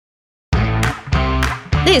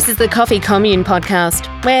This is the Coffee Commune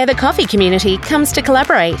podcast, where the coffee community comes to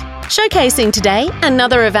collaborate, showcasing today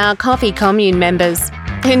another of our Coffee Commune members.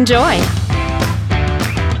 Enjoy.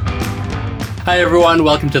 Hi everyone,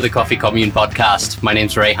 welcome to the Coffee Commune podcast. My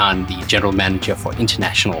name's Rehan, the General Manager for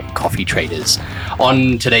International Coffee Traders.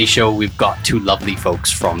 On today's show, we've got two lovely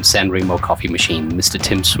folks from Sanremo Coffee Machine, Mr.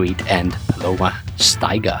 Tim Sweet and Paloma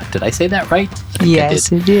Steiger. Did I say that right?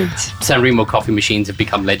 Yes, you did. Sanremo Coffee Machines have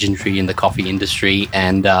become legendary in the coffee industry,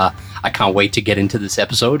 and I can't wait to get into this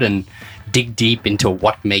episode and dig deep into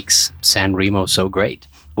what makes Sanremo so great.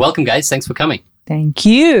 Welcome, guys. Thanks for coming. Thank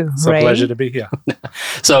you, It's a pleasure to be here.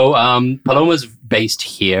 So Paloma's based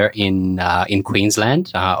here in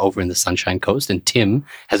Queensland, over in the Sunshine Coast, and Tim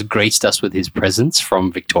has graced us with his presence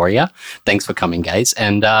from Victoria. Thanks for coming, guys.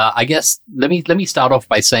 And I guess let me start off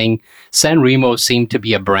by saying Sanremo seemed to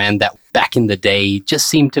be a brand that back in the day just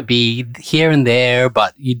seemed to be here and there,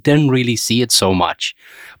 but you didn't really see it so much.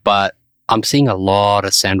 But I'm seeing a lot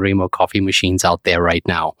of Sanremo coffee machines out there right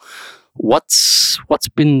now. What's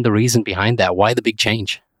been the reason behind that? Why the big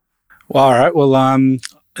change? Well, all right. Well,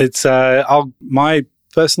 it's my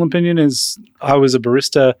personal opinion is I was a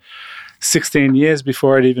barista 16 years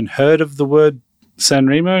before I'd even heard of the word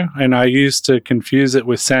Sanremo, and I used to confuse it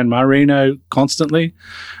with San Marino constantly.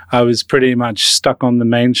 I was pretty much stuck on the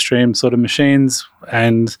mainstream sort of machines,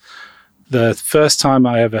 and the first time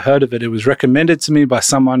I ever heard of it, it was recommended to me by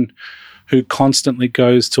someone who constantly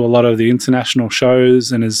goes to a lot of the international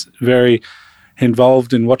shows and is very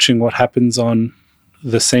involved in watching what happens on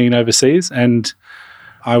the scene overseas. And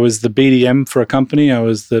I was the BDM for a company. I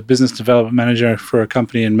was the business development manager for a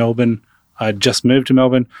company in Melbourne. I'd just moved to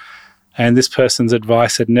Melbourne, and this person's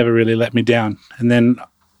advice had never really let me down. And then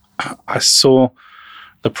I saw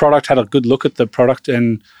the product, had a good look at the product,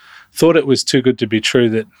 and thought it was too good to be true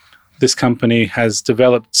that this company has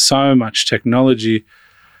developed so much technology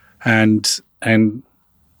and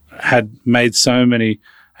had made so many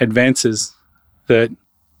advances that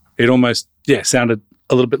it almost sounded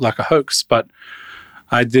a little bit like a hoax. But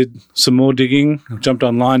I did some more digging, jumped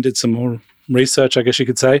online, did some more research, I guess you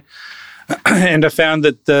could say, and I found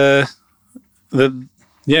that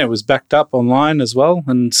it was backed up online as well.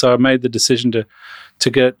 And so I made the decision to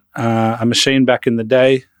get a machine back in the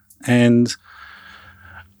day. And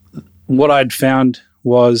what I'd found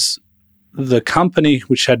was the company,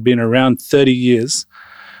 which had been around 30 years,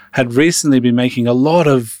 had recently been making a lot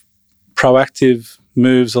of proactive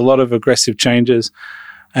moves, a lot of aggressive changes,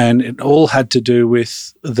 and it all had to do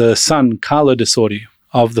with the son, Carlo de Sordi,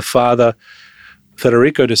 of the father,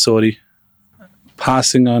 Federico de Sordi,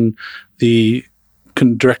 passing on the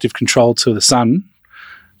directive control to the son.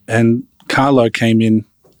 And Carlo came in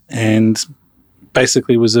and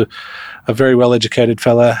basically was a very well-educated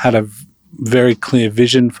fella, had a very clear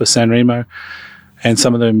vision for Sanremo and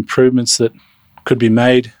some of the improvements that could be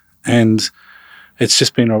made. And it's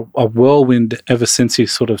just been a whirlwind ever since he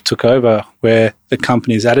sort of took over, where the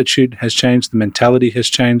company's attitude has changed, the mentality has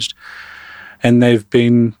changed, and they've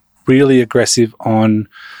been really aggressive on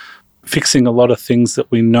fixing a lot of things that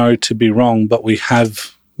we know to be wrong, but we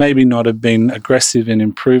have maybe not have been aggressive in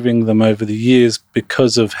improving them over the years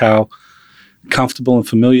because of how comfortable and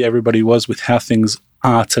familiar everybody was with how things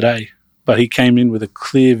are today. But he came in with a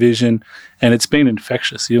clear vision, and it's been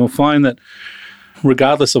infectious. You'll find that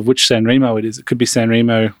regardless of which Sanremo it is, it could be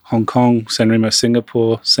Sanremo Hong Kong, Sanremo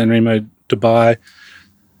Singapore, Sanremo Dubai,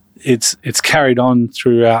 it's carried on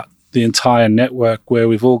throughout the entire network, where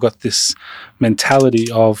we've all got this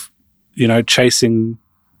mentality of, chasing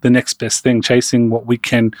the next best thing, chasing what we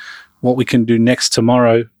can do next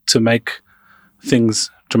tomorrow to make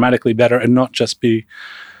things dramatically better and not just be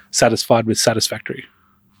satisfied with satisfactory.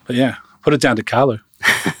 But yeah, put it down to Carlo.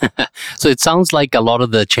 So it sounds like a lot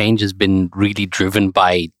of the change has been really driven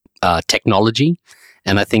by technology.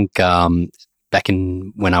 And I think back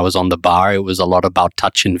when I was on the bar, it was a lot about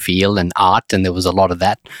touch and feel and art. And there was a lot of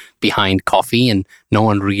that behind coffee. And no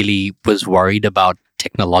one really was worried about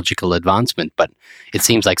technological advancement. But it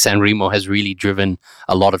seems like Sanremo has really driven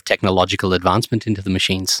a lot of technological advancement into the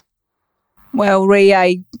machines. Well,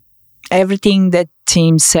 Ray, everything that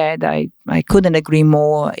Tim said, I couldn't agree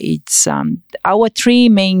more. It's our three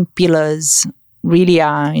main pillars really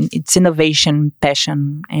are it's innovation,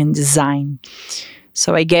 passion, and design.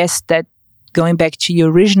 So I guess that going back to your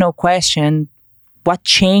original question, what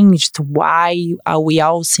changed? Why are we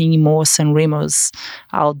all seeing more Sanremos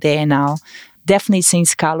out there now? Definitely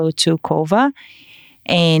since Carlo took over,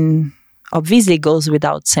 and obviously it goes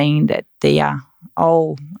without saying that they are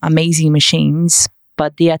all amazing machines.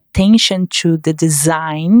 But the attention to the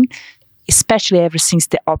design, especially ever since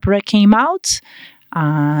the Opera came out,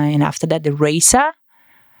 and after that the Racer,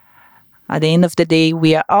 At the end of the day,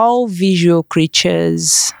 we are all visual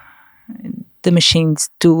creatures. The machines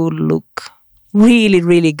do look really,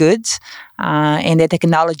 really good. And the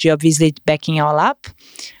technology obviously backing all up.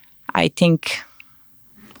 I think,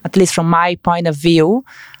 at least from my point of view,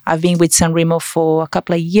 I've been with Sanremo for a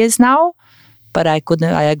couple of years now, but I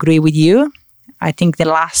agree with you. I think the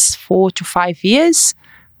last 4 to 5 years,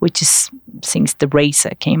 which is since the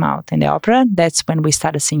Racer came out and the Opera, that's when we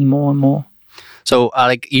started seeing more and more. So,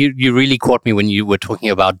 you really caught me when you were talking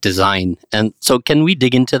about design. And so can we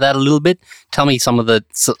dig into that a little bit? Tell me some of the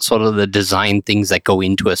sort of the design things that go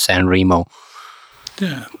into a Sanremo.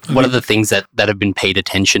 Yeah. What are the things that have been paid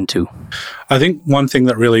attention to? I think one thing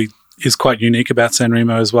that really is quite unique about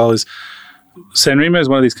Sanremo as well is Sanremo is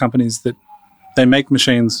one of these companies that they make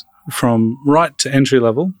machines from right to entry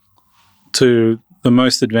level to the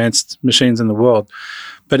most advanced machines in the world.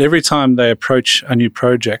 But every time they approach a new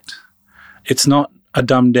project, it's not a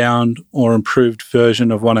dumbed down or improved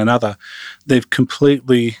version of one another. They've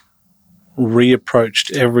completely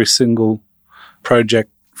reapproached every single project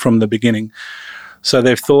from the beginning. So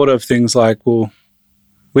they've thought of things like, well,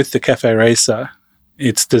 with the Cafe Racer,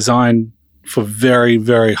 it's designed for very,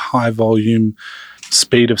 very high volume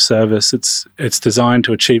speed of service. It's designed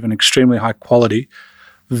to achieve an extremely high quality,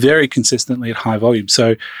 very consistently at high volume.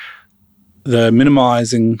 So the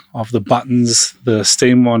minimizing of the buttons, the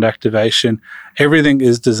steam wand activation, everything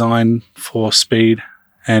is designed for speed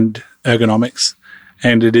and ergonomics.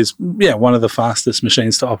 And it is, one of the fastest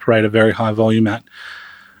machines to operate a very high volume at.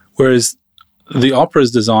 Whereas the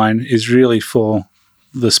Opera's design is really for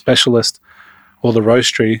the specialist or the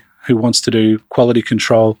roastery who wants to do quality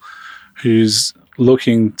control, who's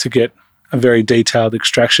looking to get a very detailed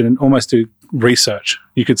extraction and almost do research,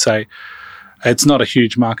 you could say. It's not a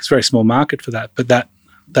huge market, it's a very small market for that, but that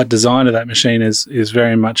design of that machine is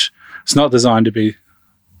very much, it's not designed to be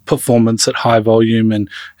performance at high volume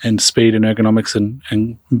and speed and ergonomics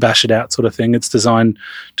and bash it out sort of thing. It's designed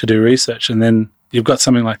to do research. And then you've got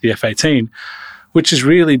something like the F18, which is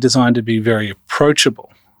really designed to be very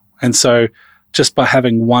approachable. And so just by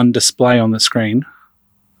having one display on the screen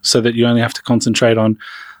so that you only have to concentrate on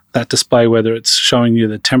that display, whether it's showing you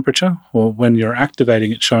the temperature or when you're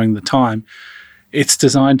activating it, showing the time, it's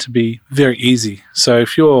designed to be very easy. So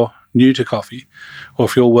if you're new to coffee or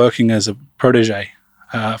if you're working as a protege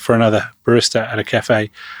for another barista at a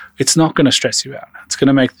cafe, it's not going to stress you out. It's going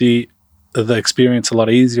to make the experience a lot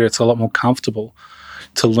easier. It's a lot more comfortable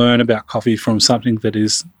to learn about coffee from something that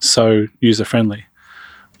is so user-friendly.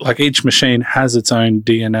 Like each machine has its own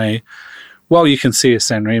DNA. While you can see a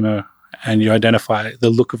Sanremo and you identify the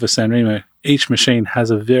look of a Sanremo, each machine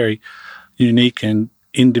has a very unique and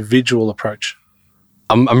individual approach.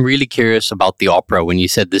 I'm really curious about the Opera. When you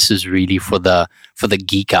said this is really for the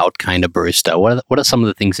geek out kind of barista, what are some of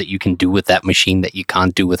the things that you can do with that machine that you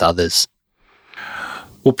can't do with others?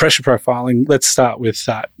 Well, pressure profiling, let's start with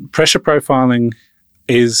that. Pressure profiling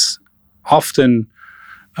is often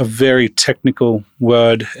a very technical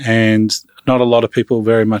word, and not a lot of people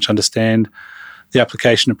very much understand the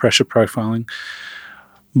application of pressure profiling.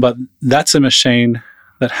 But that's a machine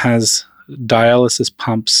that has dialysis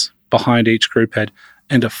pumps behind each group head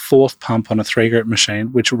and a fourth pump on a 3-group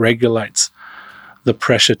machine, which regulates the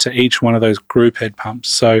pressure to each one of those group head pumps.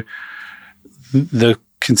 So the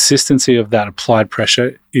consistency of that applied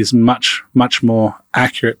pressure is much, much more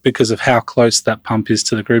accurate because of how close that pump is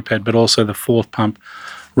to the group head, but also the fourth pump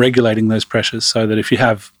regulating those pressures so that if you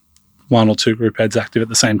have 1 or 2 group heads active at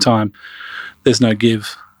the same time, there's no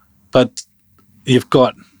give. But you've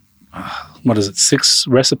got, 6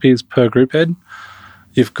 recipes per group head.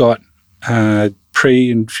 You've got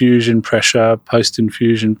pre-infusion pressure,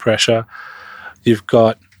 post-infusion pressure. You've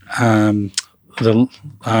got the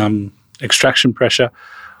extraction pressure.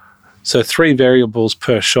 So 3 variables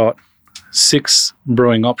per shot, 6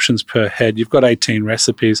 brewing options per head. You've got 18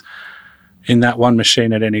 recipes in that one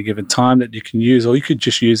machine at any given time that you can use, or you could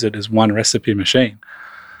just use it as one recipe machine.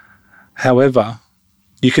 However,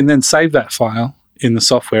 you can then save that file in the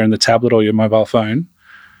software in the tablet or your mobile phone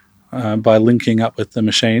by linking up with the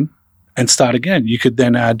machine and start again. You could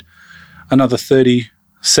then add another 30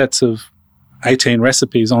 sets of 18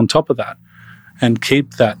 recipes on top of that and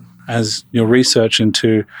keep that as your research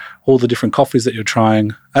into all the different coffees that you're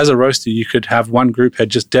trying. As a roaster, you could have one group head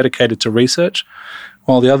just dedicated to research,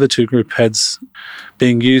 while the other 2 group heads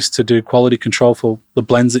being used to do quality control for the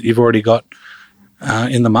blends that you've already got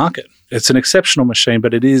in the market. It's an exceptional machine,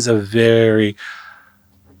 but it is a very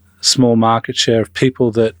small market share of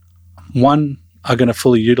people that, one, are going to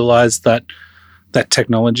fully utilize that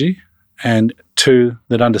technology, and 2,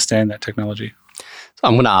 that understand that technology. So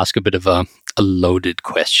I'm going to ask a bit of a loaded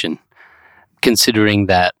question. considering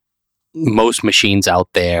that most machines out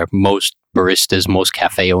there, most baristas, most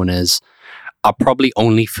cafe owners are probably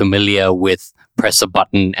only familiar with press a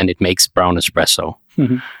button and it makes brown espresso.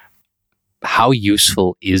 Mm-hmm. How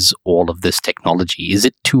useful is all of this technology? Is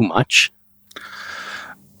it too much?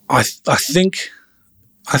 I think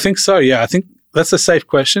so. Yeah, I think that's a safe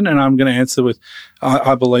question, and I'm going to answer with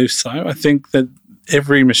I believe so. I think that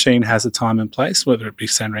every machine has a time and place, whether it be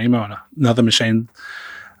Sanremo or another machine.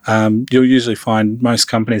 You'll usually find most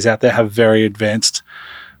companies out there have very advanced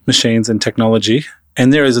machines and technology,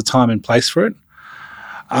 and there is a time and place for it.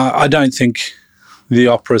 I don't think the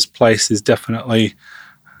Opera's place is definitely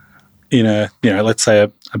in let's say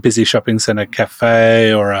a busy shopping centre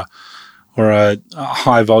cafe or a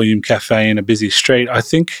high volume cafe in a busy street. I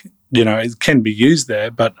think, it can be used there,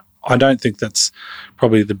 but I don't think that's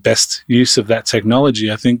probably the best use of that technology.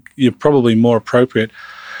 I think you're probably more appropriate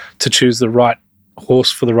to choose the right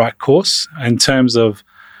horse for the right course in terms of,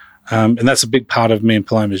 and that's a big part of me and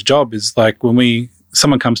Paloma's job, is like when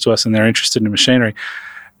someone comes to us and they're interested in machinery,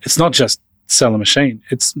 it's not just sell a machine.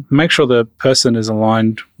 It's make sure the person is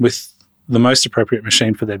aligned with the most appropriate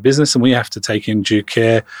machine for their business, and we have to take in due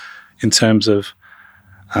care in terms of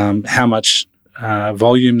how much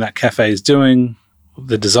volume that cafe is doing,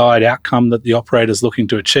 the desired outcome that the operator is looking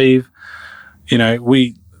to achieve.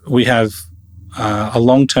 We have a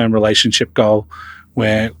long-term relationship goal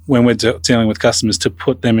where when we're dealing with customers, to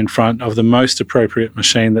put them in front of the most appropriate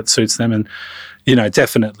machine that suits them. And,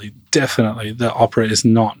 definitely the Opera is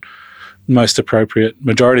not most appropriate.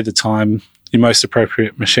 Majority of the time, your most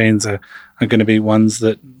appropriate machines are going to be ones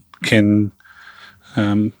that can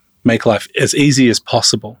make life as easy as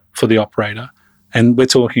possible for the operator. And we're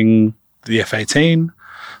talking the F18,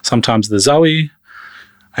 sometimes the Zoe.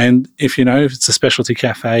 And if it's a specialty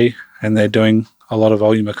cafe and they're doing a lot of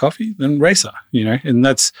volume of coffee, then Racer, and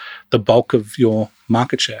that's the bulk of your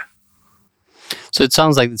market share. So it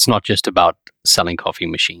sounds like it's not just about selling coffee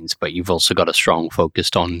machines, but you've also got a strong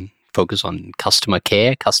focus on customer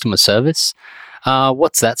care, customer service.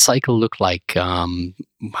 What's that cycle look like?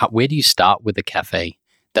 Where do you start with a cafe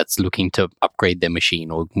that's looking to upgrade their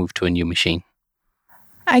machine or move to a new machine?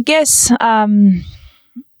 I guess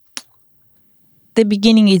the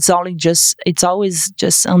beginning it's always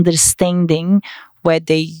just understanding where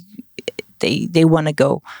they want to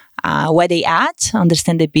go, where they at,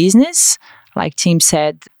 understand the business, like Tim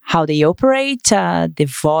said, how they operate, the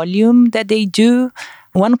volume that they do.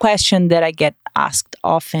 One question that I get asked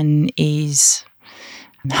often is,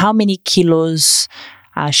 how many kilos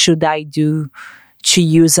should I do to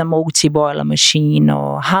use a multi-boiler machine,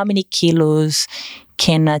 or how many kilos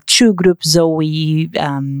can a two-group Zoe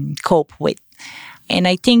cope with? And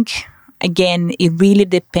I think, again, it really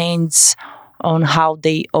depends on how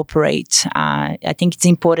they operate. I think it's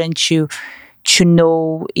important to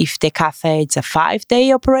know if the cafe is a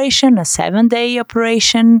 5-day operation, a 7-day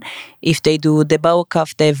operation, if they do the bulk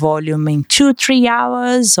of the volume in 2-3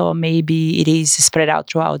 hours, or maybe it is spread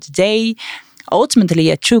out throughout the day.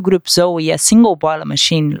 Ultimately, a two-group Zoe, a single boiler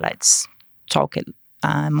machine, let's talk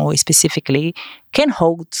more specifically, can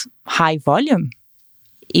hold high volume.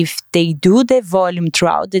 If they do the volume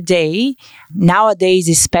throughout the day, nowadays,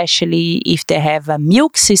 especially if they have a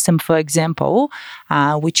milk system, for example,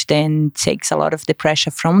 which then takes a lot of the pressure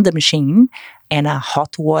from the machine, and a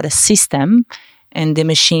hot water system, and the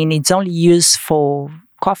machine is only used for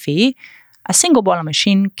coffee, a single boiler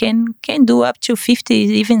machine can do up to 50,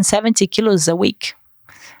 even 70 kilos a week.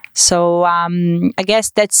 So I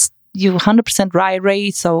guess that's you 100% right,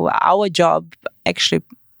 Ray. So our job, actually,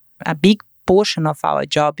 a big portion of our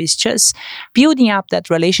job is just building up that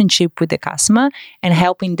relationship with the customer and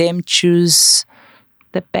helping them choose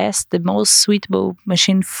the best, the most suitable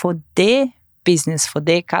machine for their business, for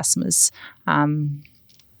their customers. Yeah,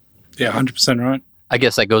 100% right. I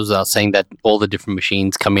guess that goes without saying that all the different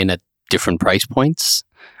machines come in at different price points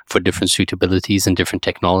for different suitabilities and different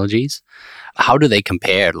technologies. How do they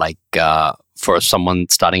compare, like for someone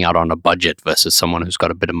starting out on a budget versus someone who's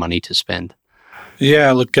got a bit of money to spend?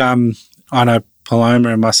 Yeah, look, I know Paloma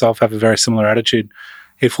and myself have a very similar attitude.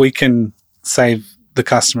 If we can save the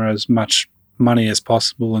customer as much money as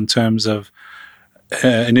possible in terms of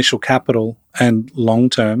initial capital and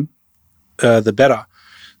long-term, the better.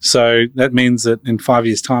 So that means that in 5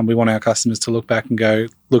 years' time, we want our customers to look back and go,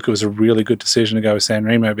 look, it was a really good decision to go with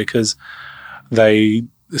Sanremo because they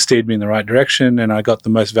steered me in the right direction and I got the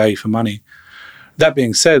most value for money. That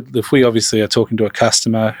being said, if we obviously are talking to a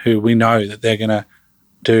customer who we know that they're going to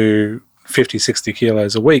do 50, 60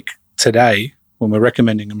 kilos a week today when we're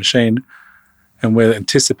recommending a machine, and we're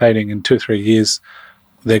anticipating in 2 or 3 years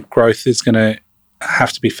their growth is going to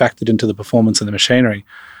have to be factored into the performance of the machinery.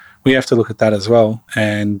 We have to look at that as well.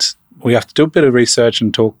 And we have to do a bit of research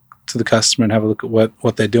and talk to the customer and have a look at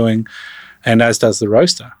what they're doing, and as does the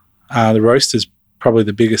roaster. The roaster is probably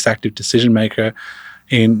the biggest active decision maker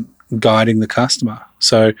in guiding the customer.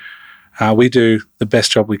 So we do the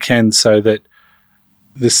best job we can so that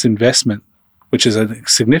this investment, which is a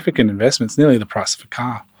significant investment, it's nearly the price of a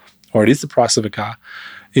car, or it is the price of a car,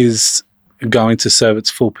 is going to serve its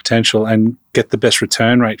full potential and get the best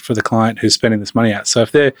return rate for the client who's spending this money out. So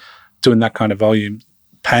if they're doing that kind of volume,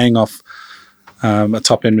 paying off a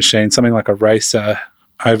top-end machine, something like a racer,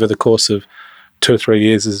 over the course of 2 or 3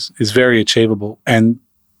 years is very achievable. And,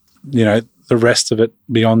 you know, the rest of it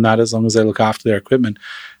beyond that, as long as they look after their equipment,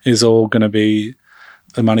 is all going to be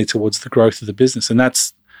the money towards the growth of the business. And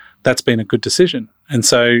that's been a good decision. And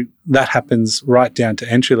so that happens right down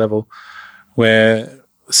to entry level, where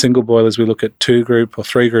single boilers, we look at 2-group or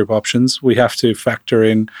 3-group options. We have to factor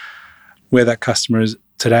in where that customer is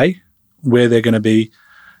today, where they're going to be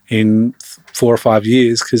in 4 or 5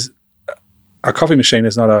 years, because a coffee machine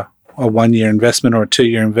is not a 1-year investment or a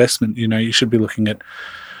 2-year investment. You know, you should be looking at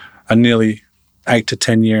a nearly 8 to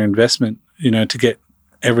 10-year investment, you know, to get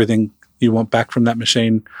everything you want back from that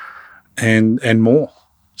machine and more.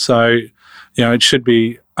 So, you know, it should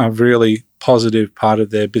be a really positive part of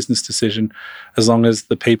their business decision, as long as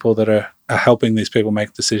the people that are helping these people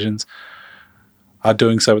make decisions are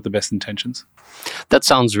doing so with the best intentions. That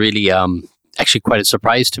sounds really actually quite a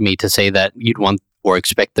surprise to me, to say that you'd want or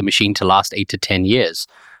expect the machine to last 8 to 10 years.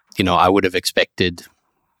 You know, I would have expected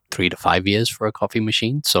 3 to 5 years for a coffee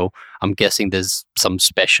machine. So I'm guessing there's some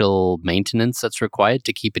special maintenance that's required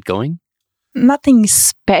to keep it going. Nothing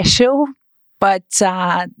special, but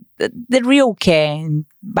the real care. And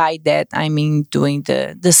by that, I mean doing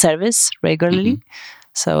the service regularly. Mm-hmm.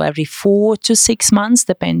 So every 4 to 6 months,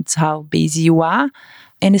 depends how busy you are.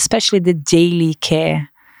 And especially the daily care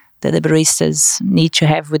that the baristas need to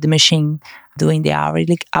have with the machine, doing the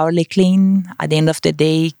hourly clean, at the end of the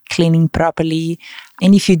day, cleaning properly.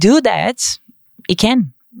 And if you do that, it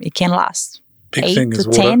can last Big 8 thing to is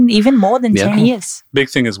 10, even more than 10 years. Big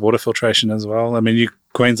thing is water filtration as well. I mean, you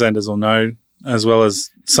Queenslanders will know, as well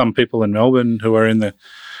as some people in Melbourne who are in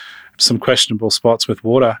some questionable spots with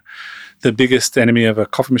water. The biggest enemy of a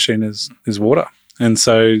coffee machine is water. And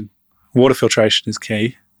so water filtration is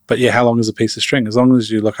key. But yeah, how long is a piece of string? As long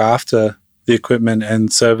as you look after the equipment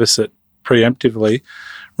and service it preemptively,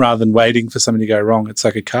 rather than waiting for something to go wrong. It's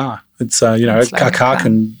like a car. It's a car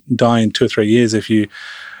can die in 2 or 3 years if you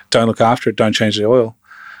don't look after it, don't change the oil.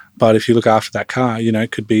 But if you look after that car, you know,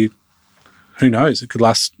 it could be, who knows, it could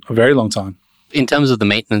last a very long time. In terms of the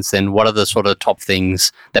maintenance, then, what are the sort of top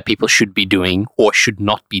things that people should be doing or should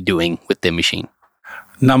not be doing with their machine?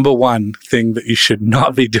 Number one thing that you should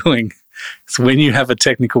not be doing is, when you have a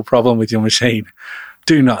technical problem with your machine,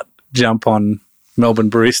 do not jump on Melbourne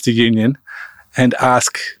Barista Union and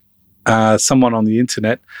ask someone on the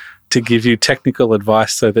internet to give you technical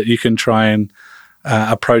advice so that you can try and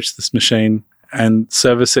approach this machine and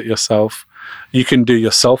service it yourself. You can do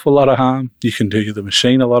yourself a lot of harm. You can do the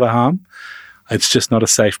machine a lot of harm. It's just not a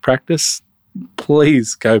safe practice.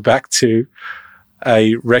 Please go back to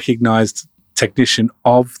a recognised technician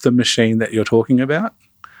of the machine that you're talking about.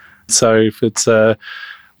 So if it's a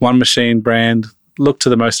one machine brand, look to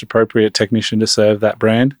the most appropriate technician to serve that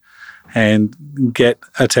brand, and get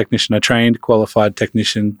a technician, a trained, qualified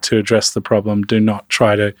technician, to address the problem. Do not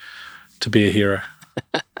try to be a hero.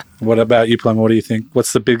 What about you, Plum? What do you think?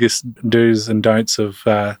 What's the biggest do's and don'ts of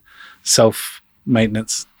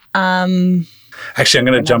self-maintenance? Actually, I'm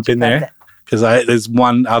going to jump in there, because there's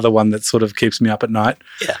one other one that sort of keeps me up at night.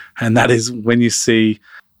 Yeah. And that is when you see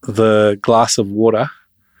the glass of water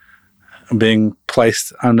being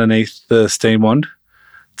placed underneath the steam wand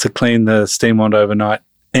to clean the steam wand overnight.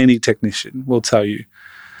 Any technician will tell you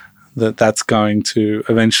that that's going to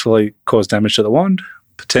eventually cause damage to the wand,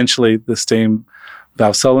 potentially the steam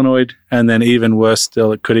valve solenoid, and then even worse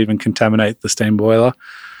still, it could even contaminate the steam boiler.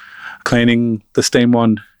 Cleaning the steam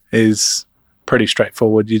wand is pretty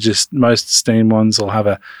straightforward. Most steam wands will have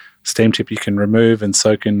a steam tip you can remove and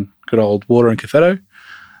soak in good old water and Cafetto.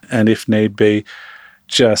 And if need be,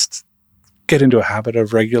 just get into a habit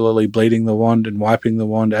of regularly bleeding the wand and wiping the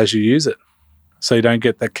wand as you use it, so you don't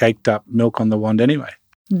get that caked up milk on the wand anyway.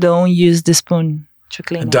 Don't use the spoon to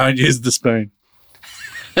clean it. Don't use the spoon.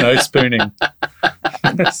 No spooning.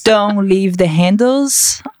 Don't leave the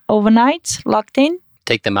handles overnight locked in.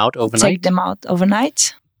 Take them out overnight? Take them out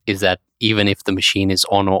overnight. Is that even if the machine is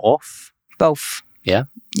on or off? Both. Yeah?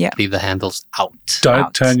 Yeah. Leave the handles out.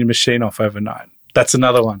 Don't turn your machine off overnight. That's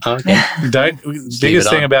another one. Okay. Biggest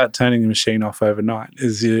thing about turning the machine off overnight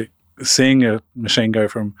is you're seeing a machine go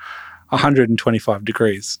from 125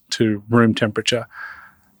 degrees to room temperature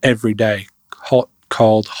every day. Hot,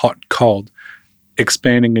 cold,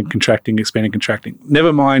 expanding and contracting, expanding, contracting.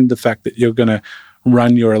 Never mind the fact that you're going to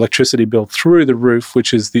run your electricity bill through the roof,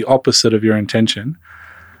 which is the opposite of your intention.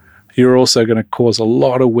 You're also going to cause a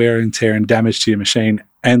lot of wear and tear and damage to your machine.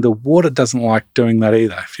 And the water doesn't like doing that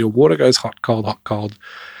either. If your water goes hot, cold,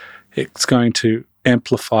 it's going to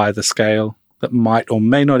amplify the scale that might or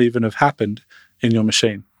may not even have happened in your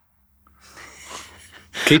machine.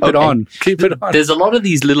 Keep it on. There's a lot of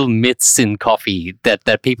these little myths in coffee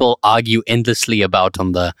that people argue endlessly about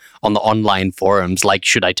on the online forums, like,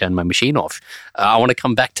 should I turn my machine off? I want to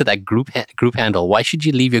come back to that group handle. Why should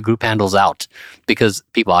you leave your group handles out? Because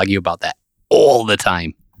people argue about that all the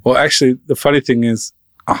time. Well, actually, the funny thing is,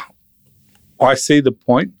 I see the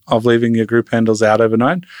point of leaving your group handles out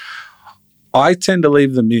overnight. I tend to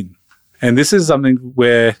leave them in. And this is something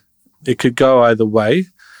where it could go either way.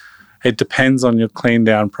 It depends on your clean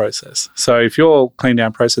down process. So if your clean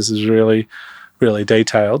down process is really, really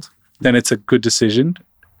detailed, then it's a good decision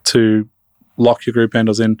to lock your group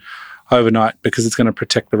handles in overnight because it's going to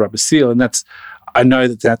protect the rubber seal. And I know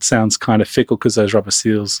that sounds kind of fickle because those rubber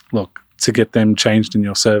seals, look, to get them changed in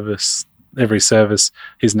your service, every service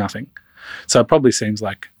is nothing. So it probably seems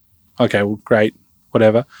like, okay, well, great,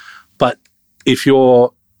 whatever. But if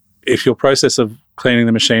your process of cleaning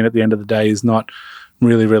the machine at the end of the day is not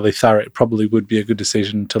really, really thorough, it probably would be a good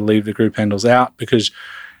decision to leave the group handles out, because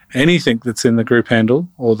anything that's in the group handle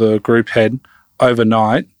or the group head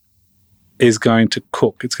overnight is going to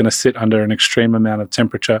cook. It's going to sit under an extreme amount of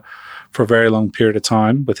temperature for a very long period of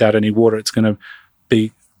time without any water. It's going to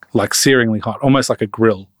be like searingly hot, almost like a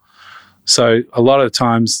grill. So a lot of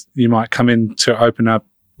times you might come in to open up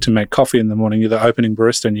to make coffee in the morning. You're the opening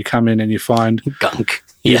barista and you come in and you find gunk.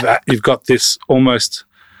 You've got this almost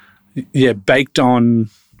baked on,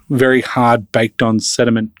 very hard baked on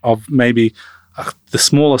sediment of maybe the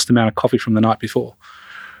smallest amount of coffee from the night before.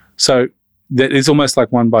 So that is almost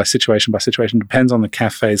like one by situation, depends on the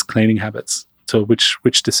cafe's cleaning habits to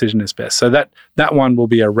which decision is best. So that one will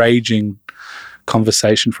be a raging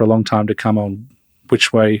conversation for a long time to come on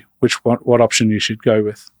what option you should go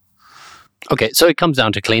with. Okay, so it comes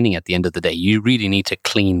down to cleaning at the end of the day. You really need to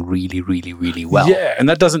clean really, really, really well. Yeah, and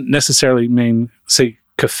that doesn't necessarily mean,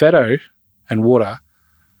 Cafetto and water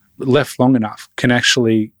left long enough can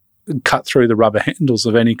actually cut through the rubber handles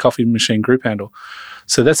of any coffee machine group handle.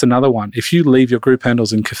 So that's another one. If you leave your group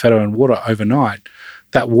handles in Cafetto and water overnight,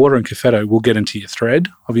 that water and Cafetto will get into your thread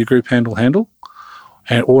of your group handle,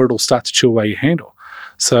 or it'll start to chew away your handle.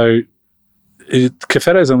 So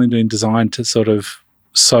Cafetto is only designed to sort of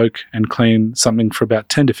soak and clean something for about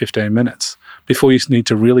 10 to 15 minutes before you need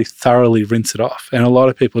to really thoroughly rinse it off. And a lot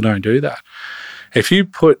of people don't do that. If you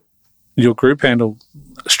put your group handle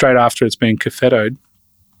straight after it's been cafettoed,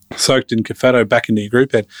 soaked in Cafetto back into your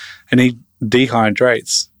group head, and it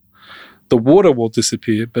dehydrates, the water will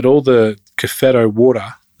disappear, but all the Cafetto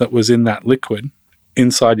water that was in that liquid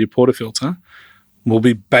inside your portafilter will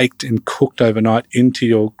be baked and cooked overnight into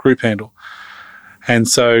your group handle. And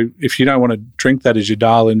so if you don't want to drink that as your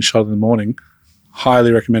dial-in shot in the morning,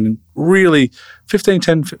 highly recommend really 10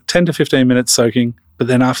 to 15 minutes soaking. But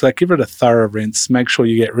then after that, give it a thorough rinse. Make sure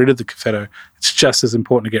you get rid of the Cafetto. It's just as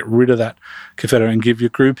important to get rid of that Cafetto and give your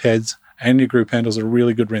group heads and your group handles a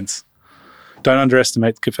really good rinse. Don't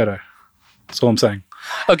underestimate the Cafetto. That's all I'm saying.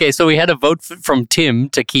 Okay, so we had a vote from Tim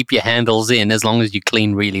to keep your handles in as long as you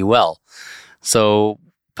clean really well. So,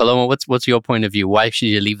 Paloma, what's your point of view? Why should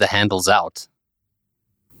you leave the handles out?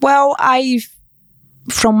 Well,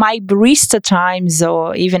 from my barista times,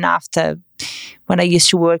 or even after when I used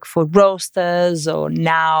to work for roasters or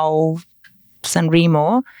now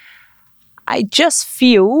Sanremo, I just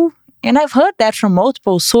feel, and I've heard that from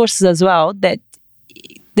multiple sources as well, that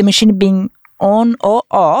the machine being on or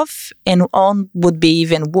off, and on would be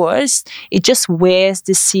even worse, it just wears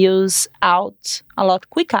the seals out a lot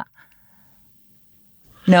quicker.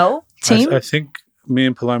 No, Tim? I think me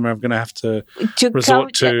and Paloma are going to have to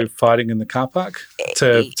resort to fighting in the car park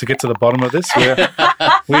to get to the bottom of this. All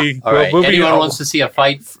right. Anyone wants to see a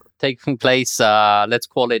fight taking place, let's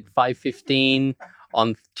call it 5:15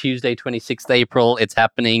 on Tuesday, 26th April. It's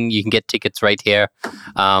happening. You can get tickets right here.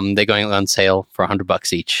 They're going on sale for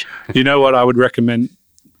 $100 each. You know what I would recommend?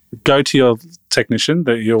 Go to your technician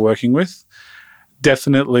that you're working with.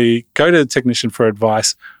 Definitely go to the technician for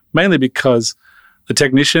advice, mainly because the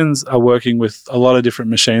technicians are working with a lot of different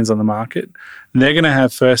machines on the market. And they're going to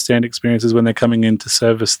have first-hand experiences when they're coming in to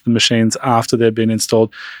service the machines after they've been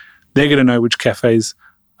installed. They're going to know which cafes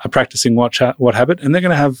are practicing what habit, and they're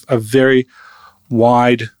going to have a very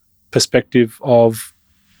wide perspective of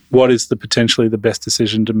what is potentially the best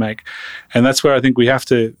decision to make. And that's where I think we have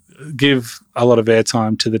to give a lot of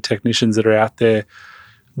airtime to the technicians that are out there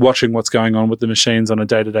watching what's going on with the machines on a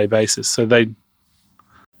day-to-day basis. So they...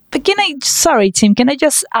 But sorry, Tim, can I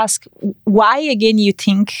just ask why, again, you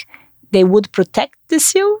think they would protect the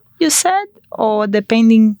seal, you said, or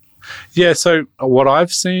depending? Yeah, so what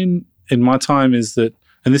I've seen in my time is that,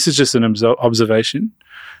 and this is just an observation,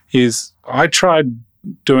 is I tried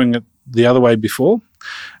doing it the other way before,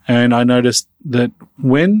 and I noticed that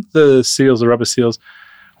when the rubber seals,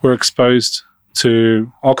 were exposed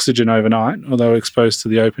to oxygen overnight, or they were exposed to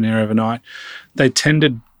the open air overnight, they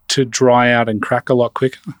tended to dry out and crack a lot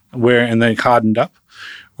quicker, and they hardened up.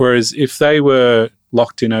 Whereas if they were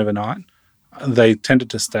locked in overnight, they tended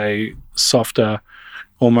to stay softer,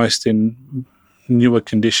 almost in newer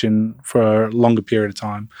condition for a longer period of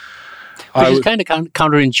time. Which is kind of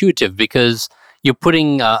counterintuitive, because you're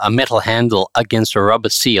putting a metal handle against a rubber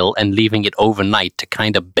seal and leaving it overnight to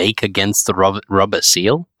kind of bake against the rubber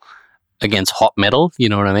seal, against hot metal, you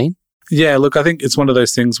know what I mean? Yeah, look, I think it's one of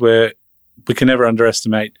those things where we can never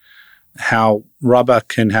underestimate how rubber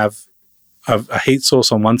can have a heat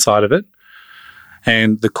source on one side of it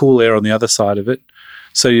and the cool air on the other side of it.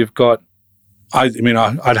 So you've got, I'd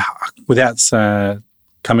without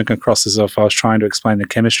coming across as if I was trying to explain the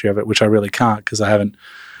chemistry of it, which I really can't because I haven't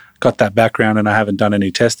got that background and I haven't done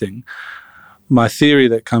any testing. My theory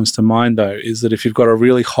that comes to mind, though, is that if you've got a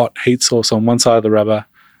really hot heat source on one side of the rubber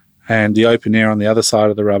and the open air on the other side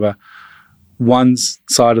of the rubber, one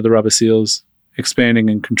side of the rubber seal's expanding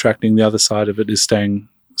and contracting, the other side of it is staying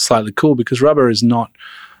slightly cool, because rubber is not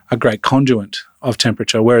a great conduit of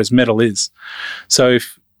temperature, whereas metal is. So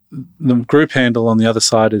if the group handle on the other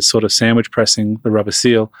side is sort of sandwich pressing the rubber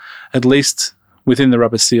seal, at least within the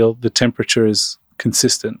rubber seal, the temperature is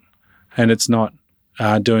consistent and it's not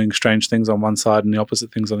doing strange things on one side and the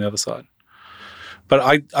opposite things on the other side.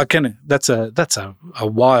 But I can. That's a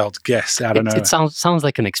wild guess. I don't know. It sounds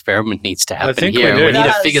like an experiment needs to happen think here. we do. We need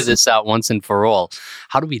to figure this out once and for all.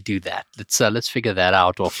 How do we do that? Let's figure that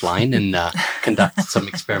out offline and conduct some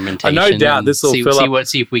experimentation. No doubt this will fill up.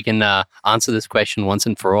 See if we can answer this question once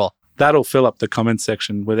and for all. That'll fill up the comment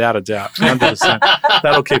section without a doubt. 100%.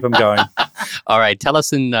 That'll keep them going. All right. Tell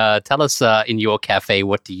us in your cafe,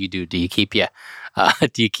 what do you do? Do you keep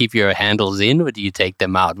your handles in, or do you take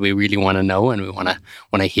them out? We really want to know, and we want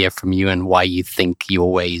to hear from you and why you think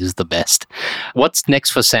your way is the best. What's next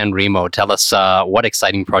for Sanremo? Tell us what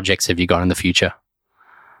exciting projects have you got in the future?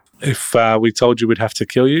 If we told you, we'd have to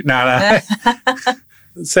kill you. No.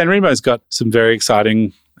 Sanremo's got some very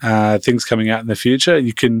exciting things coming out in the future.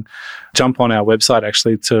 You can jump on our website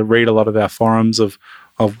actually to read a lot of our forums of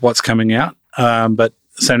what's coming out. But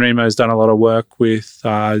Sanremo's done a lot of work with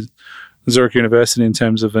Zurich University in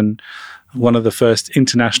terms of one of the first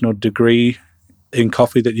international degree in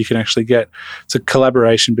coffee that you can actually get. It's a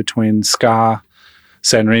collaboration between SCA,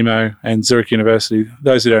 Sanremo, and Zurich University.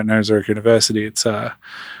 Those who don't know Zurich University, it's a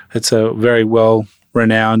very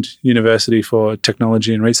well-renowned university for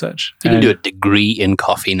technology and research. You can do a degree in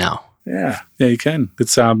coffee now. Yeah, you can.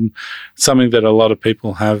 It's something that a lot of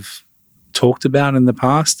people have talked about in the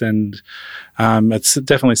past, and it's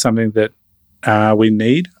definitely something that we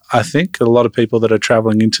need. I think a lot of people that are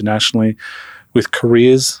traveling internationally with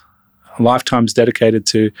careers, lifetimes dedicated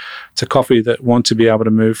to coffee, that want to be able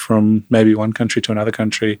to move from maybe one country to another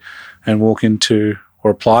country and walk into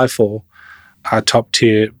or apply for a top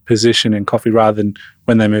tier position in coffee, rather than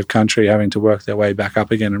when they move country having to work their way back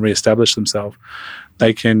up again and reestablish themselves.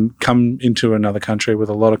 They can come into another country with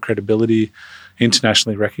a lot of credibility,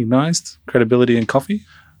 internationally recognized credibility in coffee.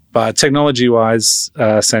 But technology-wise,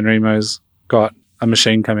 Sanremo's got a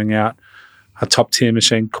machine coming out, a top-tier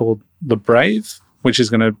machine called the Brave, which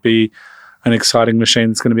is going to be an exciting machine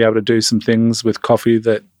that's going to be able to do some things with coffee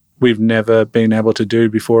that we've never been able to do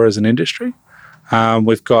before as an industry.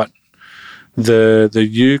 We've got the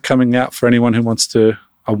U coming out for anyone who wants a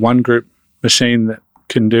one-group machine that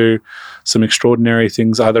can do some extraordinary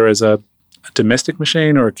things, either as a domestic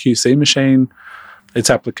machine or a QC machine.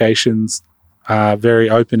 Its applications very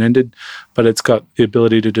open-ended, but it's got the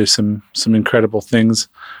ability to do some incredible things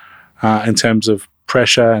in terms of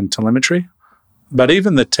pressure and telemetry. But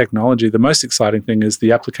even the technology, the most exciting thing is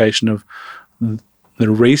the application of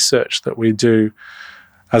the research that we do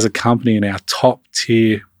as a company in our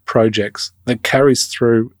top-tier projects that carries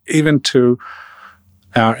through even to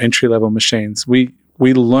our entry-level machines. We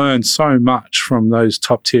learn so much from those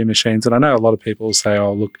top-tier machines, and I know a lot of people say,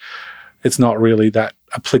 oh, look, it's not really that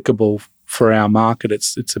applicable for our market,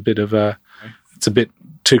 it's a bit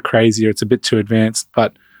too crazy, or it's a bit too advanced.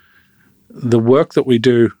 But the work that we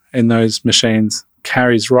do in those machines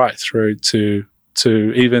carries right through to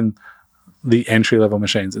even the entry level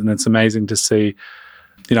machines, and it's amazing to see.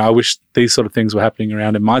 I wish these sort of things were happening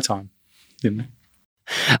around in my time.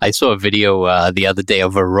 I saw a video the other day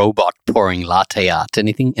of a robot pouring latte art.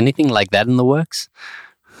 Anything like that in the works?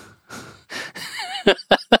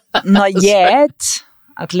 Not yet,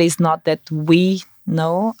 at least not that we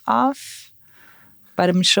know of, but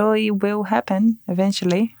I'm sure it will happen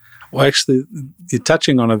eventually. Well, actually, you're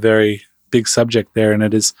touching on a very big subject there, and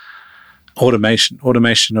it is automation.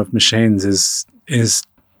 Automation of machines is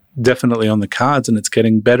definitely on the cards, and it's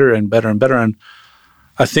getting better and better and better. And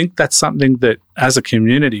I think that's something that, as a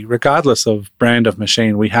community, regardless of brand of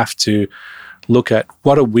machine, we have to look at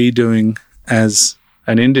what are we doing as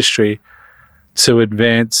an industry to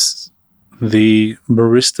advance the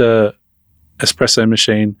barista espresso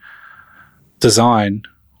machine design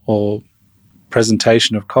or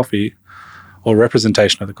presentation of coffee or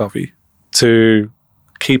representation of the coffee, to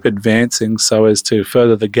keep advancing so as to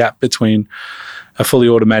further the gap between a fully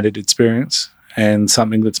automated experience and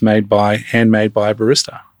something that's handmade by a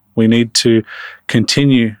barista. We need to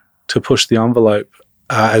continue to push the envelope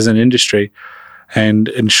as an industry and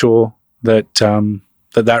ensure that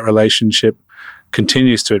that relationship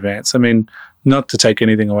continues to advance. I mean, not to take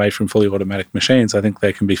anything away from fully automatic machines. I think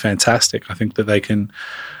they can be fantastic. I think that they can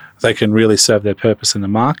really serve their purpose in the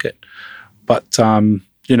market. But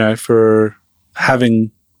for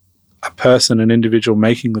having a person, an individual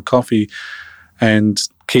making the coffee and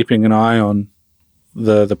keeping an eye on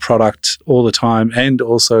the product all the time, and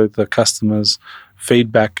also the customer's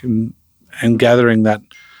feedback and gathering that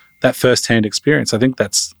first-hand experience, I think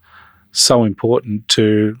that's so important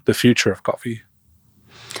to the future of coffee.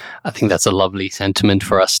 I think that's a lovely sentiment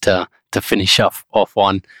for us to finish off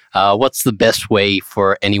on. What's the best way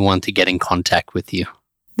for anyone to get in contact with you?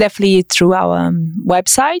 Definitely through our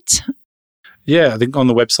website. Yeah, I think on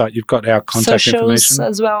the website you've got our contact Socials information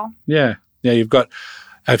as well. Yeah, you've got.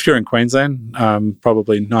 If you're in Queensland,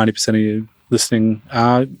 probably 90% of you listening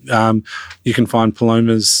are. You can find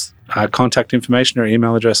Paloma's contact information or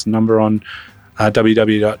email address and number on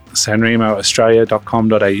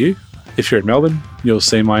www.sanremoaustralia.com.au. If you're in Melbourne, you'll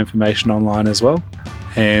see my information online as well.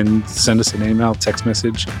 And send us an email, text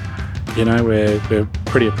message. We're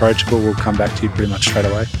pretty approachable. We'll come back to you pretty much straight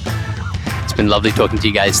away. It's been lovely talking to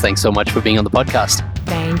you guys. Thanks so much for being on the podcast.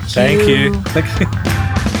 Thank you.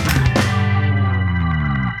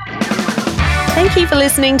 Thank you for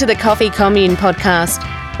listening to the Coffee Commune podcast.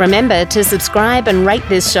 Remember to subscribe and rate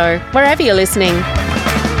this show wherever you're listening.